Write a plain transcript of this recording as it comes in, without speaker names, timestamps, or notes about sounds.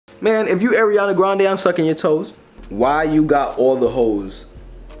Man, if you Ariana Grande, I'm sucking your toes. Why you got all the hoes?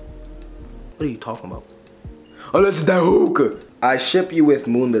 What are you talking about? Unless it's that hookah. I ship you with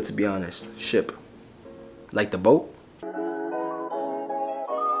Munda, to be honest. Ship. Like the boat?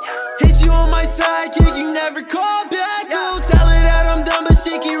 Hit you on my sidekick, you never call back. Go tell her that I'm done, but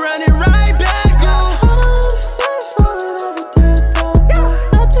she keep running right back.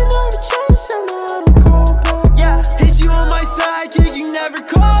 Hit you on my sidekick, you never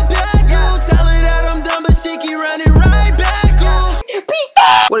call back. Go tell her that I'm done, but she keep running right back.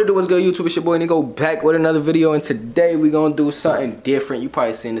 What it do, what's good, YouTube? It's your boy Niiko back with another video, and today we gonna do something different. You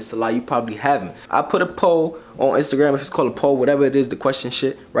probably seen this a lot, you probably haven't. I put a poll on Instagram, if it's called a poll, whatever it is, the question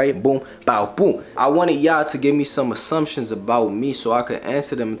shit, right? Boom, bow, boom. I wanted y'all to give me some assumptions about me so I could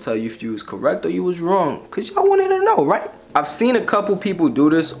answer them and tell you if you was correct or you was wrong, cause y'all wanted to know, right? I've seen a couple people do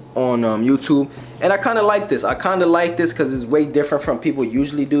this on YouTube, and I kind of like this. I kind of like this because it's way different from people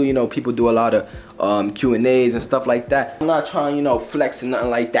usually do. You know, people do a lot of Q&As and stuff like that. I'm not trying, you know, flex and nothing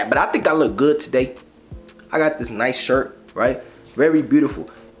like that, but I think I look good today. I got this nice shirt, right? Very beautiful.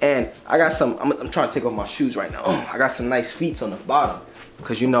 And I got some, I'm trying to take off my shoes right now. I got some nice feet on the bottom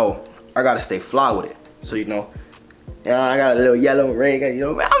because, you know, I got to stay fly with it. So, you know, I got a little yellow ring, you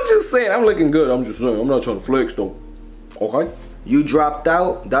know. I'm just saying, I'm looking good. I'm just saying, I'm not trying to flex though. Okay, you dropped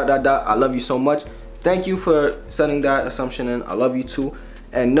out, ... I love you so much. Thank you for setting that assumption in. I love you too.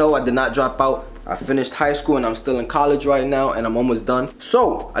 And no, I did not drop out. I finished high school and I'm still in college right now and I'm almost done.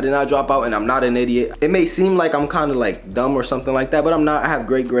 So I did not drop out and I'm not an idiot. It may seem like I'm kind of like dumb or something like that, but I'm not. I have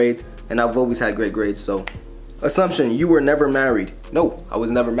great grades and I've always had great grades. So assumption, you were never married. No, I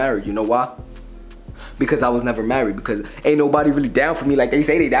was never married. You know why? Because I was never married, because ain't nobody really down for me like they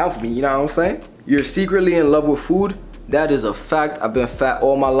say they down for me. You know what I'm saying? You're secretly in love with food. That is a fact. I've been fat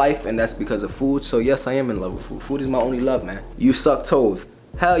all my life and that's because of food. So yes, I am in love with food. Food is my only love, man. You suck toes.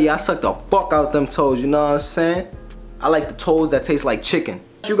 Hell yeah, I suck the fuck out them toes, you know what I'm saying? I like the toes that taste like chicken.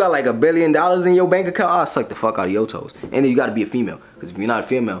 You got like $1 billion in your bank account, I'll suck the fuck out of your toes. And then you gotta be a female, because if you're not a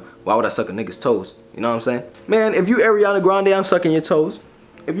female, why would I suck a nigga's toes? You know what I'm saying? Man, if you Ariana Grande, I'm sucking your toes.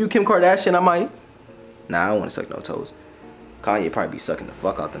 If you Kim Kardashian, I might. Nah, I don't wanna suck no toes. Kanye probably be sucking the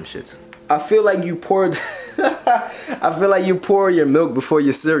fuck out them shits. I feel like you poured I feel like you pour your milk before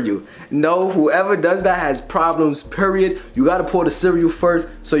your cereal. No, whoever does that has problems, period. You gotta pour the cereal first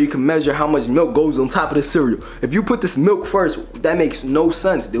so you can measure how much milk goes on top of the cereal. If you put this milk first, that makes no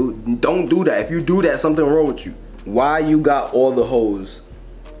sense, dude. Don't do that. If you do that, something wrong with you. Why you got all the hoes?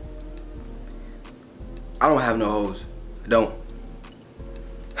 I don't have no hoes. I don't.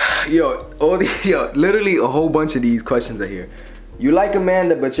 Yo, literally a whole bunch of these questions are here. You like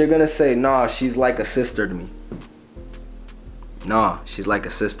Amanda, but you're gonna say, nah, she's like a sister to me. Nah, she's like a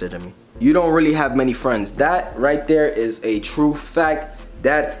sister to me. You don't really have many friends. That right there is a true fact.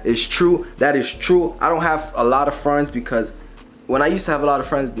 That is true. That is true. I don't have a lot of friends because when I used to have a lot of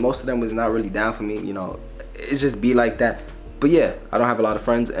friends, most of them was not really down for me. You know, it's just be like that. But yeah, I don't have a lot of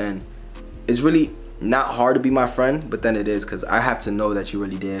friends and it's really not hard to be my friend, but then it is because I have to know that you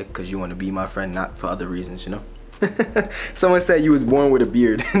really did because you want to be my friend, not for other reasons, you know? Someone said you was born with a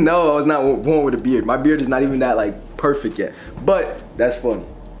beard. No, I was not born with a beard. My beard is not even that like perfect yet. But that's funny.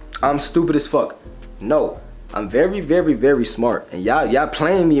 I'm stupid as fuck. No, I'm very, very, very smart. And y'all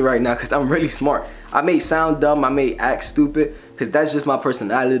playing me right now because I'm really smart. I may sound dumb, I may act stupid because that's just my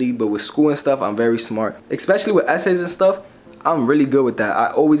personality. But with school and stuff, I'm very smart. Especially with essays and stuff, I'm really good with that. I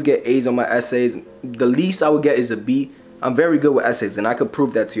always get A's on my essays. The least I would get is a B. I'm very good with essays and I could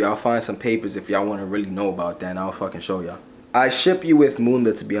prove that to you. I'll find some papers if y'all want to really know about that and I'll fucking show y'all. I ship you with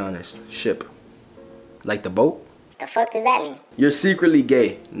Munda, to be honest. Ship. Like the boat? The fuck does that mean? You're secretly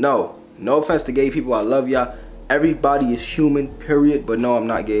gay. No. No offense to gay people. I love y'all. Everybody is human, period. But no, I'm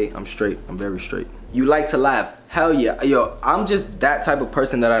not gay. I'm straight. I'm very straight. You like to laugh. Hell yeah. Yo, I'm just that type of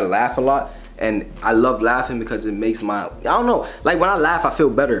person that I laugh a lot. And I love laughing because it makes my, I don't know. Like when I laugh, I feel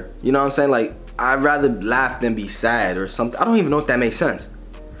better. You know what I'm saying? Like, I'd rather laugh than be sad or something. I don't even know if that makes sense.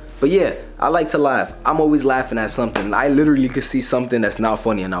 But yeah, I like to laugh. I'm always laughing at something. I literally could see something that's not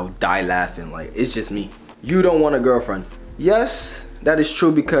funny and I'll die laughing. Like, it's just me. You don't want a girlfriend. Yes, that is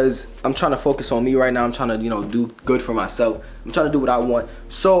true because I'm trying to focus on me right now. I'm trying to, you know, do good for myself. I'm trying to do what I want.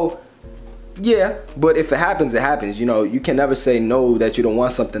 So, yeah, but if it happens, it happens. You know, you can never say no that you don't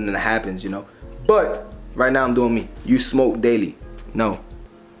want something and it happens, you know. But right now I'm doing me. You smoke daily. No.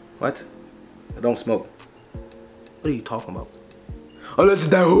 What? I don't smoke. What are you talking about? Unless it's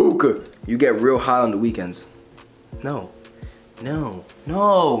that hookah. You get real high on the weekends. No. No.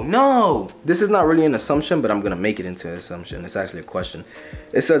 No. No. This is not really an assumption, but I'm gonna make it into an assumption. It's actually a question.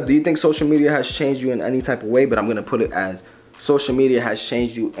 It says, do you think social media has changed you in any type of way? But I'm gonna put it as social media has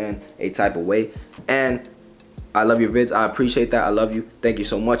changed you in a type of way. And I love your vids. I appreciate that. I love you. Thank you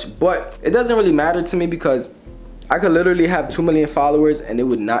so much. But it doesn't really matter to me because I could literally have 2 million followers and it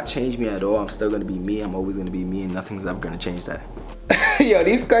would not change me at all. I'm still gonna be me. I'm always gonna be me, and nothing's ever gonna change that. Yo,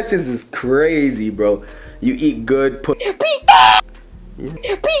 these questions is crazy, bro. You eat good.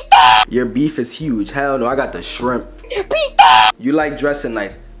 Your beef is huge. Hell no, I got the shrimp. You like dressing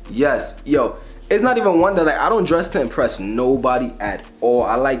nice. Yes. Yo, it's not even one that I don't dress to impress nobody at all.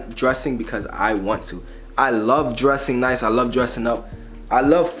 I like dressing because I want to. I love dressing nice. I love dressing up. I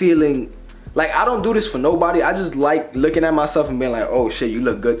love feeling like I don't do this for nobody. I just like looking at myself and being like, oh shit, you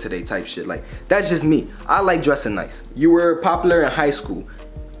look good today type shit. Like, that's just me. I like dressing nice. You were popular in high school.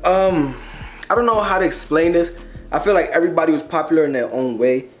 I don't know how to explain this. I feel like everybody was popular in their own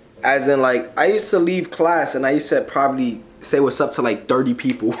way. As in, like, I used to leave class and I used to probably say what's up to like 30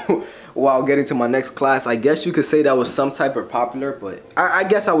 people while getting to my next class. I guess you could say that was some type of popular, but I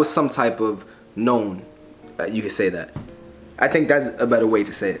guess I was some type of known. You could say that. I think that's a better way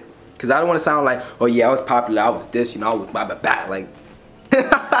to say it. Because I don't want to sound like, oh yeah, I was popular, I was this, you know, I was blah, blah, blah. Like,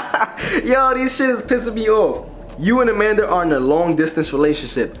 yo, this shit is pissing me off. You and Amanda are in a long distance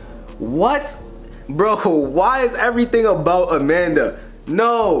relationship. What? Bro, why is everything about Amanda?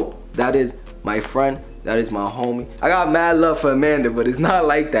 No, that is my friend. That is my homie. I got mad love for Amanda, but it's not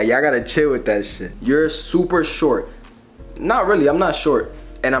like that. Y'all gotta chill with that shit. You're super short. Not really, I'm not short.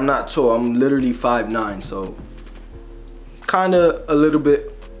 And I'm not tall, I'm literally 5'9", so kinda a little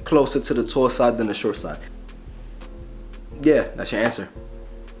bit closer to the tall side than the short side. Yeah, that's your answer.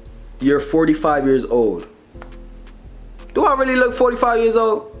 You're 45 years old. Do I really look 45 years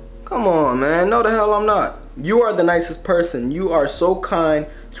old? Come on, man. No, the hell I'm not. You are the nicest person. You are so kind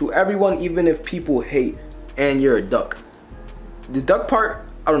to everyone, even if people hate, and you're a duck. The duck part,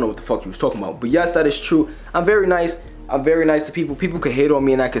 I don't know what the fuck you was talking about, but yes, that is true. I'm very nice. I'm very nice to people. People could hate on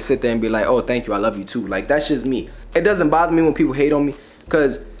me and I could sit there and be like, oh, thank you, I love you too. Like, that's just me. It doesn't bother me when people hate on me,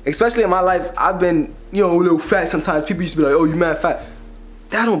 because especially in my life, I've been, you know, a little fat sometimes. People used to be like, oh, you mad fat.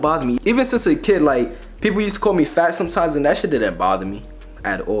 That don't bother me. Even since a kid, like, people used to call me fat sometimes, and that shit didn't bother me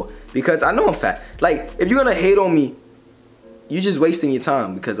at all, because I know I'm fat. Like, if you're gonna hate on me, you're just wasting your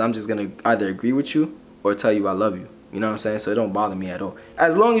time, because I'm just gonna either agree with you or tell you I love you. You know what I'm saying? So it don't bother me at all.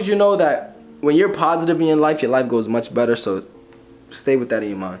 As long as you know that when you're positive in your life goes much better, so stay with that in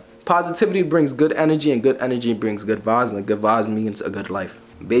your mind. Positivity brings good energy, and good energy brings good vibes, and good vibes means a good life.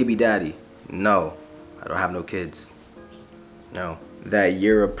 Baby daddy, no, I don't have no kids. No. That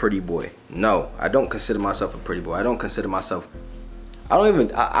you're a pretty boy. No, I don't consider myself a pretty boy. I don't consider myself,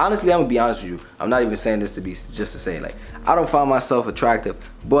 honestly, I'm gonna be honest with you. I'm not even saying this to be just to say, like, I don't find myself attractive,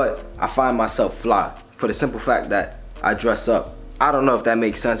 but I find myself fly for the simple fact that I dress up. I don't know if that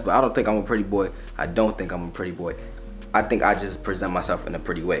makes sense, but I don't think I'm a pretty boy. I don't think I'm a pretty boy. I think I just present myself in a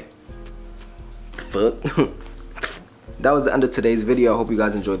pretty way. Fuck. That was the end of today's video. I hope you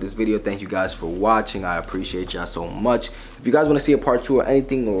guys enjoyed this video. Thank you guys for watching. I appreciate y'all so much. If you guys want to see a part 2 or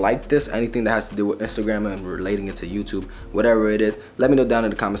anything like this, anything that has to do with Instagram and relating it to YouTube, whatever it is, let me know down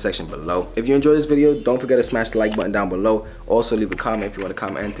in the comment section below. If you enjoyed this video, don't forget to smash the like button down below. Also, leave a comment if you want to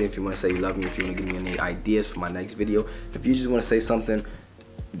comment anything, if you want to say you love me, if you want to give me any ideas for my next video. If you just want to say something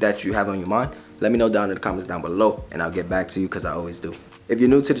that you have on your mind, let me know down in the comments down below, and I'll get back to you, because I always do. If you're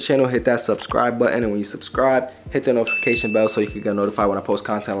new to the channel, hit that subscribe button, and when you subscribe, hit the notification bell so you can get notified when I post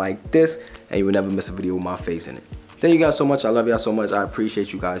content like this, and you will never miss a video with my face in it. Thank you guys so much. I love y'all so much. I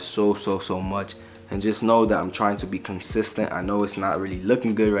appreciate you guys so much. And just know that I'm trying to be consistent. I know it's not really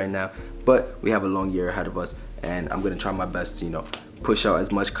looking good right now, but we have a long year ahead of us, and I'm gonna try my best to, you know, push out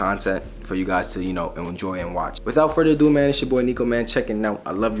as much content for you guys to, you know, enjoy and watch. Without further ado, man, it's your boy Nico, man, checking out.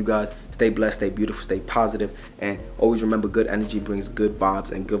 I love you guys. Stay blessed, stay beautiful, stay positive, and always remember, good energy brings good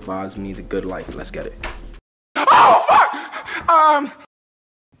vibes, and good vibes means a good life. Let's get it. Oh, fuck!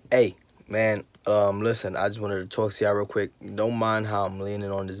 Hey, man, listen, I just wanted to talk to y'all real quick. Don't mind how I'm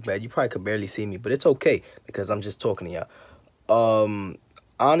leaning on this bed. You probably could barely see me, but it's okay, because I'm just talking to y'all.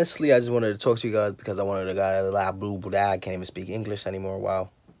 Honestly, I just wanted to talk to you guys because I wanted to I can't even speak English anymore. Wow,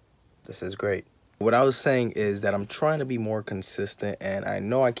 this is great. What I was saying is that I'm trying to be more consistent, and I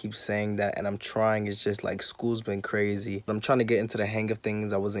know I keep saying that, and I'm trying. It's just like school's been crazy. I'm trying to get into the hang of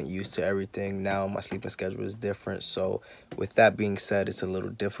things. I wasn't used to everything. Now my sleeping schedule is different. So with that being said, it's a little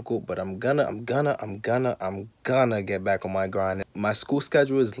difficult, but I'm gonna get back on my grind. My school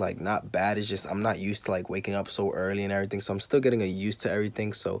schedule is like not bad. It's just I'm not used to like waking up so early and everything. So I'm still getting used to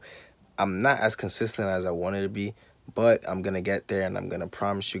everything. So I'm not as consistent as I wanted to be. But I'm gonna get there, and I'm gonna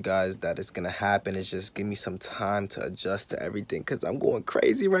promise you guys that it's gonna happen. It's just give me some time to adjust to everything, because I'm going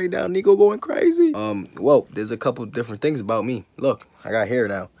crazy right now. Nico going crazy. Well, there's a couple different things about me. Look, I got hair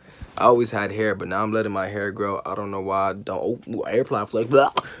now. I always had hair, but now I'm letting my hair grow. I don't know why I don't. Oh, airplane flick,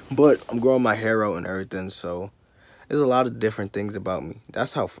 blah. But I'm growing my hair out and everything. So there's a lot of different things about me.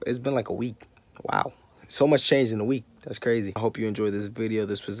 That's how it's been like a week. Wow, so much changed in a week. That's crazy. I hope you enjoyed this video.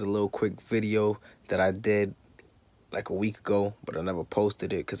 This was a little quick video that I did like a week ago, but I never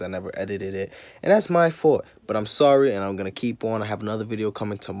posted it because I never edited it, and that's my fault. But I'm sorry, and I'm gonna keep on. I have another video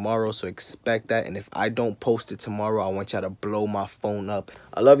coming tomorrow, so expect that. And if I don't post it tomorrow, I want y'all to blow my phone up.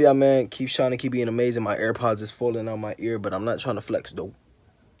 I love y'all, man. Keep shining, keep being amazing. My AirPods is falling out my ear, but I'm not trying to flex though.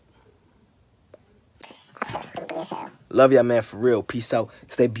 Love y'all, man, for real. Peace out.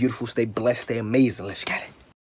 Stay beautiful, stay blessed, stay amazing. Let's get it.